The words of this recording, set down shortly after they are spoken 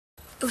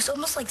It was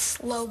almost like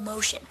slow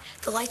motion.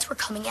 The lights were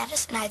coming at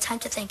us, and I had time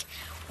to think,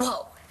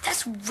 whoa,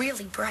 that's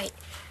really bright.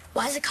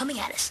 Why is it coming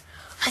at us?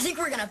 I think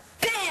we're gonna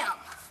BAM!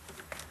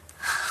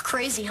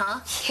 Crazy, huh?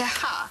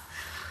 Yeah.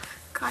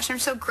 Gosh, I'm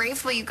so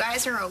grateful you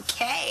guys are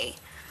okay.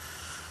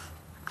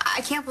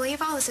 I can't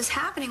believe all this is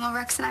happening while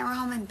Rex and I were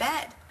home in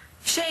bed.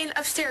 Shane,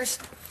 upstairs.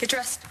 Get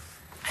dressed.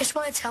 I just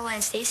want to tell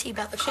Aunt Stacy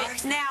about the car.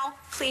 Now,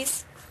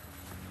 please.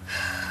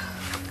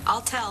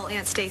 I'll tell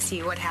Aunt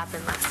Stacy what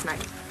happened last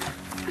night.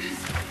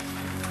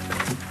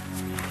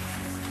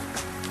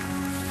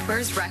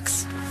 Where's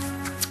Rex?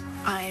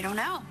 I don't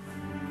know.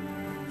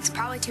 He's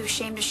probably too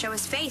ashamed to show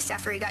his face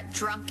after he got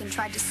drunk and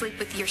tried to sleep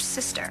with your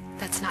sister.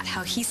 That's not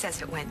how he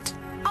says it went.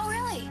 Oh,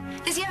 really?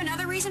 Does he have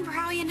another reason for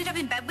how he ended up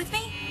in bed with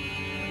me?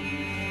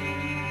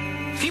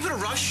 Can you put a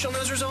rush on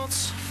those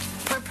results?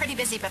 We're pretty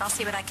busy, but I'll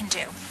see what I can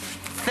do.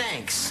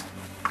 Thanks.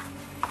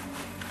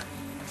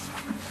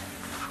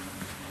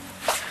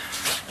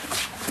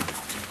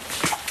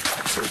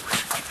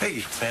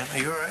 Hey, man, are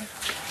you all right?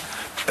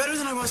 Better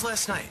than I was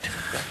last night.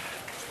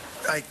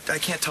 I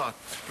can't talk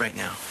right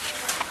now.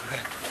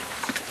 Okay.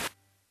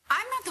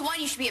 I'm not the one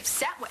you should be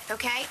upset with,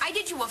 okay? I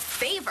did you a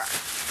favor.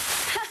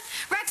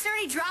 Rex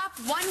already dropped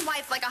one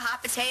wife like a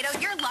hot potato.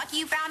 You're lucky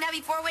you found out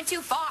before it went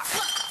too far.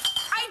 Look,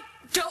 I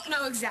don't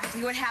know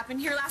exactly what happened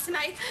here last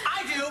night.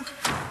 I do.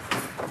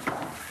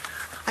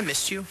 I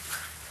missed you.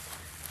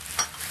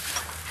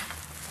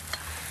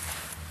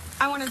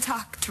 I want to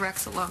talk to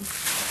Rex alone.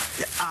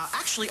 Yeah,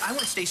 actually, I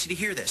want Stacy to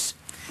hear this.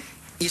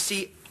 You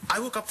see, I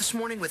woke up this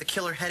morning with a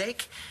killer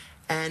headache,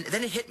 and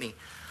then it hit me.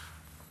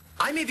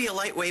 I may be a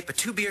lightweight, but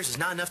 2 beers is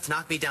not enough to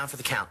knock me down for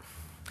the count.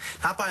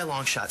 Not by a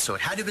long shot, so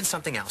it had to have been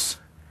something else.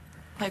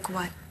 Like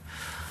what?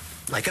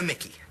 Like a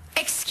Mickey.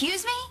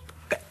 Excuse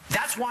me?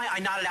 That's why I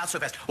nodded out so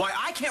fast. Why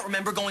I can't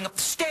remember going up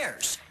the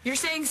stairs. You're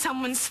saying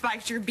someone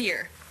spiked your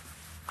beer.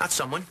 Not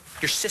someone.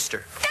 Your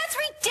sister. That's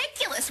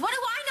ridiculous. What do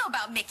I know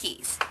about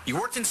Mickey's? You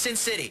worked in Sin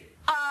City.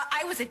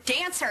 I was a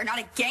dancer, not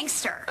a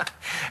gangster.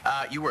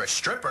 You were a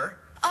stripper.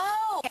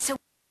 Oh, so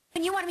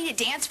when you wanted me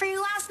to dance for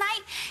you last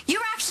night, you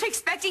were actually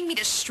expecting me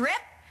to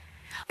strip?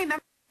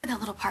 Remember that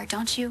little part,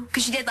 don't you?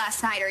 Because you did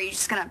last night, or are you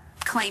just going to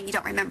claim you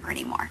don't remember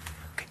anymore?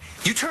 Okay.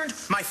 You turned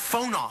my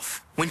phone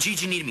off when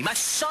Gigi needed me. My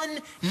son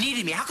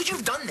needed me. How could you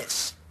have done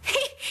this?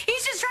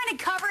 He's just trying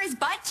to cover his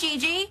butt,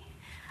 Gigi.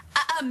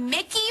 A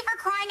Mickey for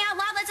crying out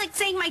loud? That's like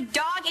saying my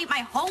dog ate my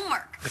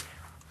homework.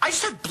 I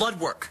just had blood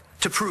work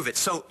to prove it,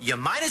 so you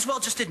might as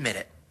well just admit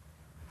it.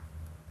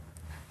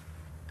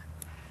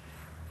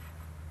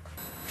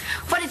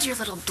 What did your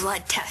little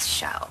blood test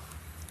show?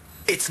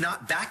 It's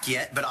not back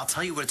yet, but I'll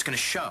tell you what it's going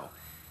to show.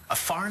 A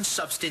foreign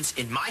substance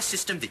in my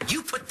system that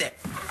you put there.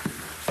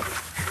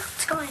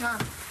 What's going on?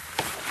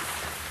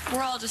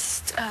 We're all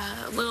just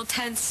a little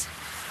tense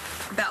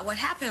about what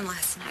happened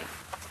last night.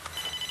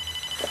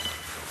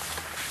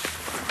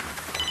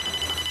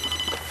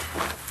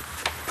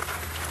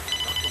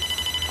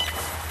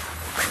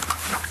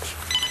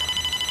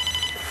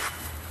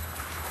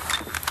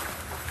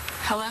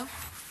 Hello?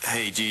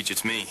 Hey, Gigi,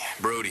 it's me,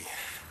 Brody.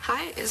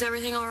 Hi, is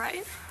everything all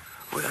right?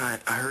 Well,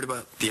 I heard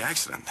about the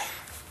accident.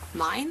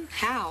 Mine?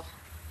 How?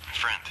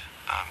 Friend,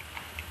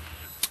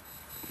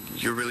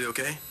 you're really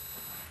okay?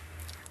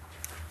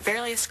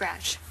 Barely a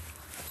scratch.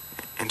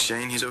 And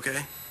Shane, he's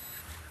okay?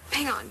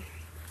 Hang on.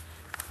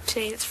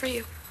 Shane, it's for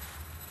you.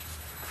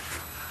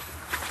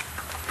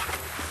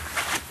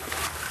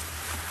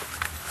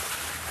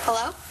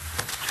 Hello?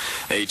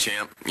 Hey,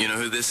 champ, you know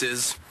who this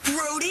is?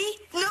 Brody?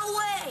 No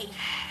way!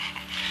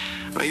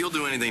 Well, you'll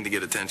do anything to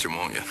get attention,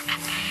 won't you?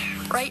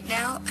 Right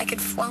now, I could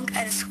flunk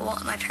out of school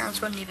and my parents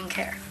wouldn't even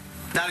care.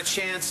 Not a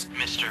chance.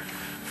 Mister.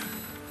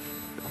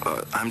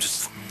 I'm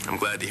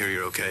glad to hear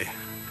you're okay.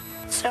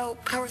 So,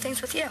 how are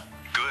things with you?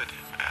 Good.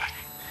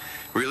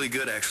 Really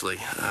good, actually.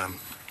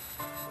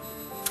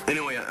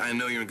 Anyway, I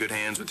know you're in good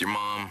hands with your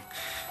mom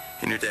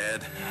and your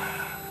dad.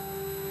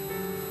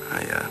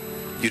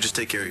 You just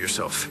take care of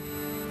yourself.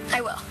 I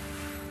will.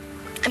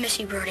 I miss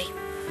you, Brody.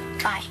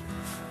 Bye.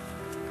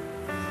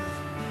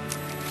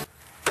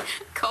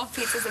 Cold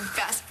pizza's the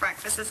best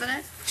breakfast, isn't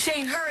it?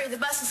 Shane, hurry, the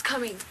bus is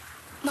coming.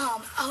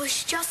 Mom, I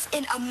was just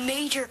in a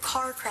major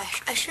car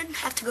crash. I shouldn't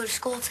have to go to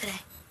school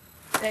today.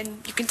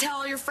 Then you can tell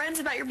all your friends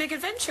about your big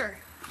adventure.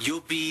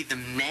 You'll be the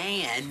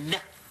man.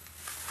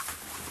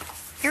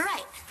 You're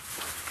right.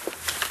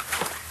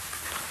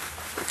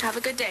 Have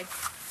a good day.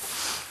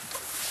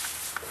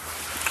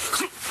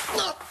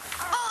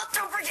 Oh,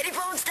 don't forget he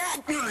phone's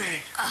dead.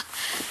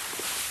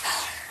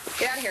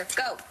 Get out of here.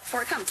 Go,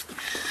 before it comes.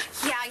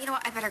 Yeah, you know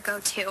what? I better go,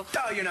 too.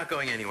 Oh, you're not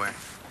going anywhere.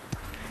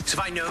 So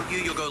if I know you,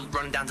 you'll go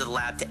running down to the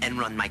lab to end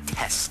run my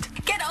test.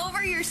 Get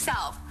over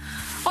yourself.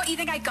 What, you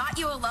think I got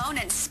you alone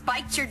and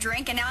spiked your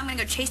drink and now I'm going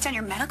to go chase down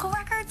your medical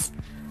records?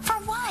 For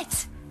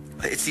what?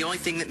 It's the only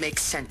thing that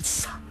makes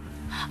sense.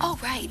 Oh,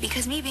 right,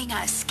 because me being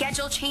a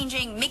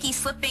schedule-changing,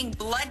 Mickey-slipping,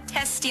 blood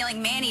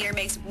test-stealing man-eater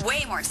makes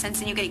way more sense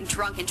than you getting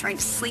drunk and trying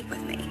to sleep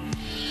with me.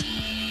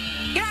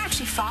 You're not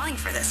actually falling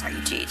for this, are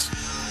you, Gigi?